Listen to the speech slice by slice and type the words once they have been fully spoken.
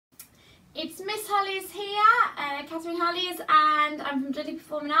It's Miss Hollies here, Catherine Hollies, and I'm from Dudley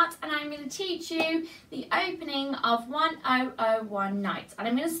Performing Arts, and I'm going to teach you the opening of 1001 Nights. And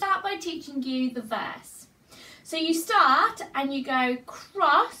I'm going to start by teaching you the verse. So you start and you go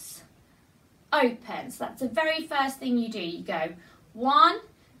cross, open. So that's the very first thing you do. You go 1,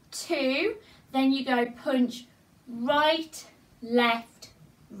 2, then you go punch right, left,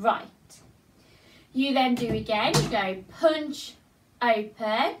 right. You then do again, you go punch,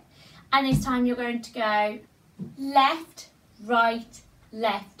 open, and this time you're going to go left, right,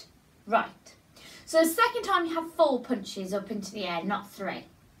 left, right. So the second time you have 4 punches up into the air, not 3.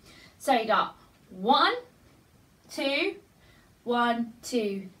 So you got 1, 2, 1,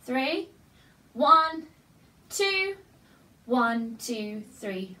 2, 3, 1, 2, 1, 2,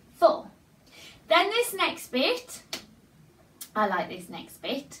 3, 4. Then this next bit, I like this next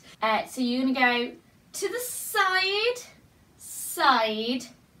bit. So you're going to go to the side, side,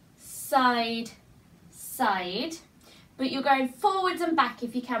 side, side, but you're going forwards and back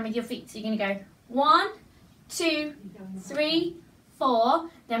if you can with your feet. So you're going to go 1, 2, 3, 4.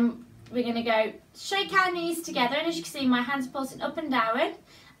 Then we're going to go shake our knees together, and as you can see, my hands are pulsing up and down,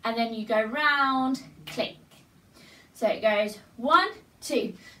 and then you go round, click. So it goes 1,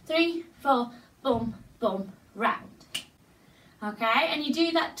 2, 3, 4, boom, boom, round. Okay, and you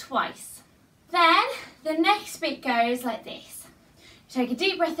do that twice. Then the next bit goes like this. You take a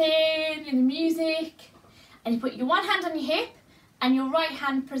deep breath in the music, and you put your one hand on your hip and your right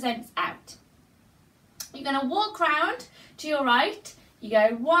hand presents out. You're going to walk round to your right. You go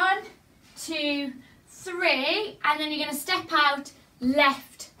 1, 2, 3, and then you're going to step out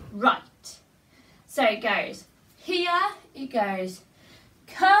left, right. So it goes here, it goes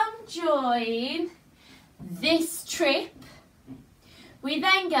come join this trip. We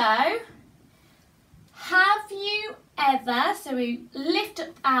then go, have you ever, so we lift up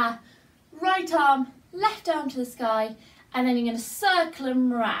our right arm, left arm to the sky, and then you're going to circle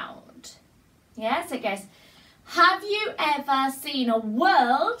them round. Yeah, so it goes, have you ever seen a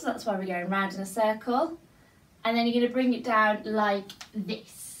world? That's why we're going round in a circle. And then you're going to bring it down like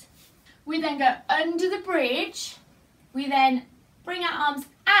this. We then go under the bridge. We then bring our arms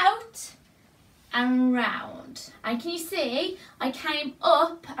out and round. And can you see I came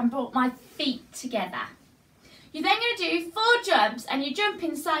up and brought my feet together. You're then going to do 4 jumps, and you jump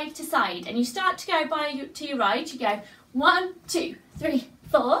in side to side, and you start to go to your right. You go 1, 2, 3,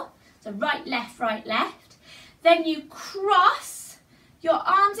 4. So right, left, right, left. Then you cross your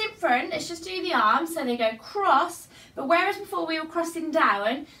arms in front. Let's just do the arms. So they go cross, but whereas before we were crossing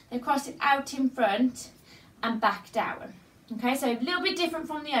down, they cross it out in front and back down. Okay, so a little bit different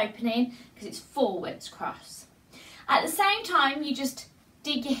from the opening because it's forwards cross. At the same time, you just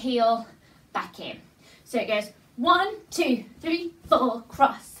dig your heel back in. So it goes 1, 2, 3, 4,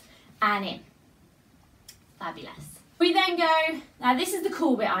 cross and in. Fabulous. We then go, now this is the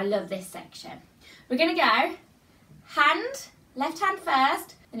cool bit, I love this section. We're going to go hand, left hand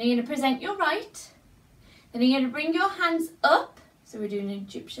first, then you're going to present your right, then you're going to bring your hands up, so we're doing an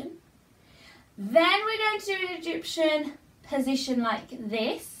Egyptian. Then we're going to do an Egyptian position like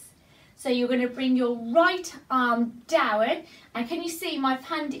this. So you're going to bring your right arm down, and can you see my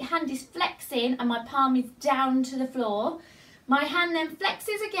hand is flexing and my palm is down to the floor. My hand then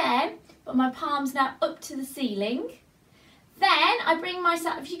flexes again, but my palm's now up to the ceiling. Then I bring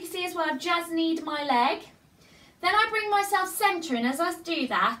myself, if you can see as well, I've jazz kneed my leg. Then I bring myself centre, and as I do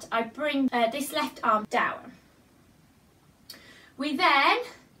that, I bring this left arm down. We then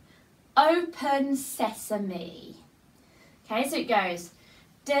open sesame. Okay, so it goes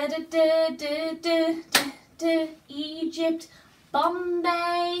da da da da da da da, Egypt,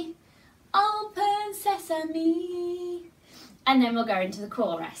 Bombay, open sesame. And then we'll go into the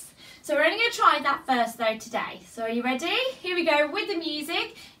chorus. So we're only going to try that first though today. So are you ready? Here we go with the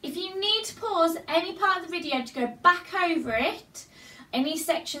music. If you need to pause any part of the video to go back over it, any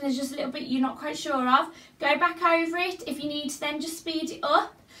section there's just a little bit you're not quite sure of, go back over it. If you need to then just speed it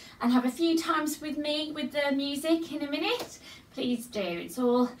up and have a few times with me with the music in a minute, please do. It's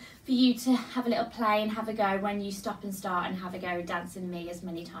all for you to have a little play and have a go when you stop and start, and have a go dancing me as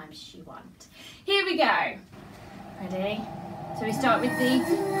many times as you want. Here we go. Ready? So we start with the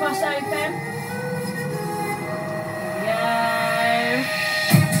cross open.